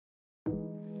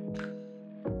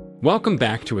Welcome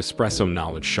back to Espresso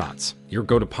Knowledge Shots, your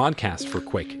go-to podcast for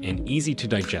quick and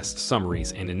easy-to-digest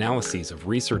summaries and analyses of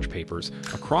research papers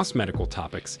across medical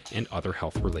topics and other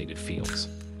health-related fields.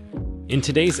 In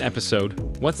today's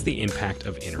episode, what's the impact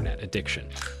of internet addiction?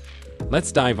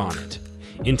 Let's dive on it.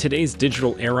 In today's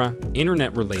digital era,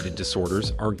 internet-related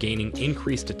disorders are gaining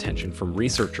increased attention from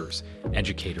researchers,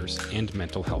 educators, and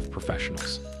mental health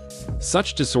professionals.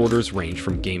 Such disorders range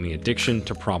from gaming addiction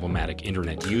to problematic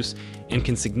internet use and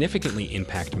can significantly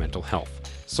impact mental health,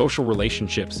 social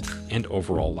relationships, and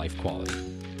overall life quality.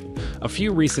 A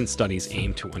few recent studies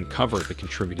aim to uncover the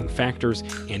contributing factors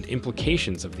and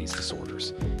implications of these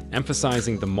disorders,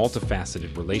 emphasizing the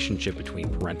multifaceted relationship between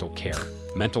parental care,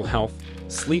 mental health,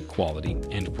 sleep quality,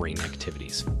 and brain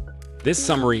activities. This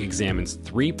summary examines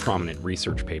 3 prominent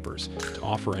research papers to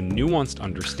offer a nuanced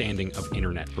understanding of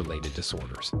internet-related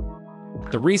disorders.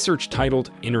 The research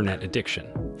titled Internet Addiction: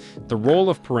 The Role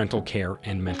of Parental Care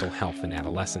and Mental Health in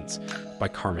Adolescence by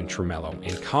Carmen Trumello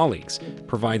and colleagues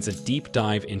provides a deep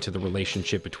dive into the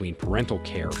relationship between parental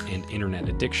care and internet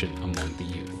addiction among the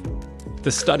youth.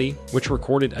 The study, which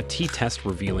recorded a t-test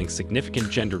revealing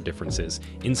significant gender differences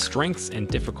in strengths and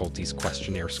difficulties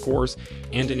questionnaire scores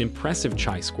and an impressive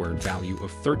chi-squared value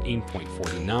of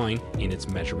 13.49 in its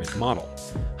measurement model,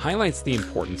 highlights the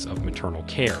importance of maternal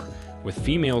care, with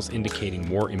females indicating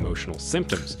more emotional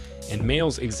symptoms and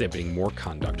males exhibiting more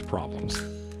conduct problems.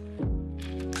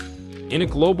 In a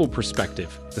global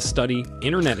perspective, the study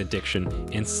Internet Addiction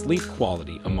and Sleep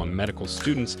Quality Among Medical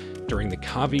Students During the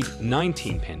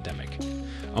COVID-19 Pandemic,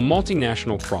 a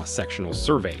multinational cross-sectional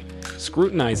survey,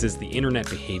 scrutinizes the internet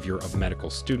behavior of medical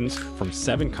students from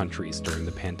 7 countries during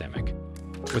the pandemic.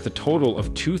 With a total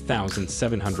of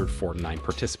 2,749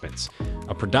 participants,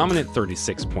 a predominant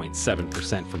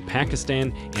 36.7% from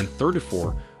Pakistan and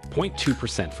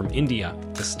 34.2% from India,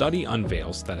 the study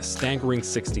unveils that a staggering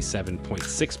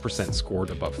 67.6% scored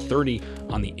above 30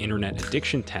 on the internet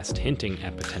addiction test, hinting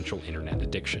at potential internet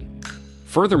addiction.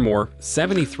 Furthermore,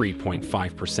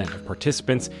 73.5% of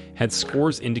participants had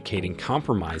scores indicating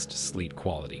compromised sleep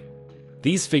quality.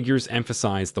 These figures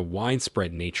emphasize the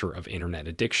widespread nature of internet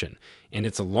addiction and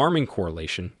its alarming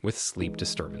correlation with sleep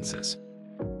disturbances.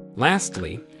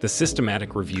 Lastly, the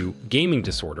systematic review Gaming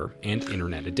Disorder and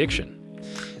Internet Addiction.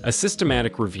 A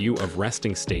systematic review of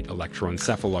resting state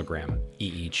electroencephalogram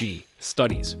 (EEG)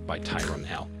 studies by Tyrone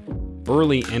L.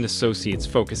 Burley and Associates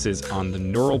focuses on the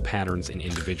neural patterns in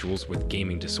individuals with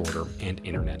gaming disorder and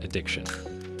internet addiction.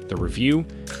 The review,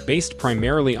 based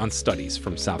primarily on studies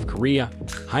from South Korea,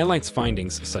 highlights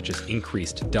findings such as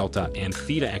increased delta and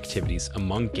theta activities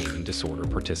among gaming disorder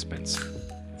participants.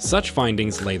 Such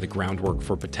findings lay the groundwork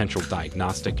for potential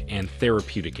diagnostic and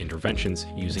therapeutic interventions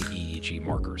using EEG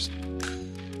markers.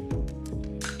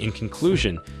 In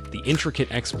conclusion, the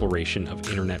intricate exploration of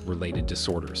internet-related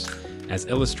disorders, as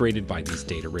illustrated by these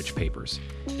data-rich papers,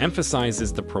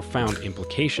 emphasizes the profound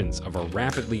implications of our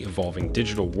rapidly evolving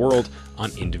digital world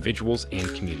on individuals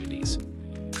and communities.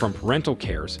 From parental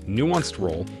care's nuanced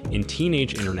role in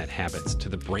teenage internet habits to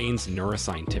the brain's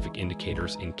neuroscientific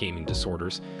indicators in gaming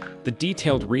disorders, the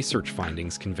detailed research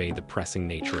findings convey the pressing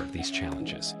nature of these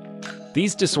challenges.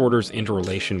 These disorders'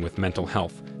 interrelation with mental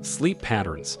health, sleep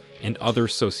patterns, and other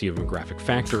sociodemographic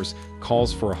factors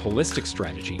calls for a holistic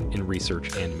strategy in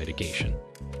research and mitigation.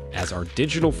 As our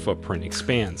digital footprint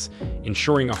expands,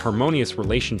 ensuring a harmonious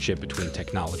relationship between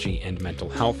technology and mental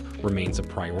health remains a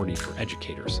priority for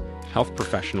educators, health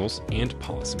professionals, and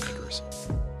policymakers.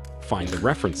 Find the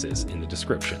references in the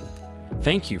description.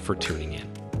 Thank you for tuning in.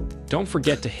 Don't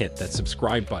forget to hit that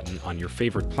subscribe button on your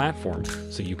favorite platform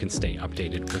so you can stay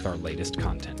updated with our latest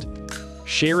content.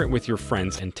 Share it with your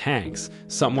friends and tags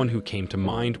someone who came to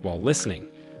mind while listening.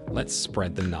 Let's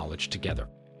spread the knowledge together.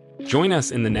 Join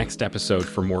us in the next episode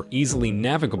for more easily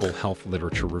navigable health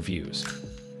literature reviews.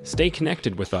 Stay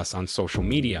connected with us on social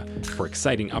media for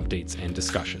exciting updates and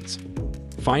discussions.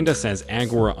 Find us as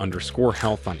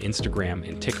Agora_Health on Instagram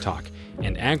and TikTok,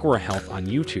 and Agora Health on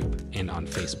YouTube and on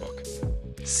Facebook.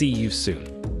 See you soon.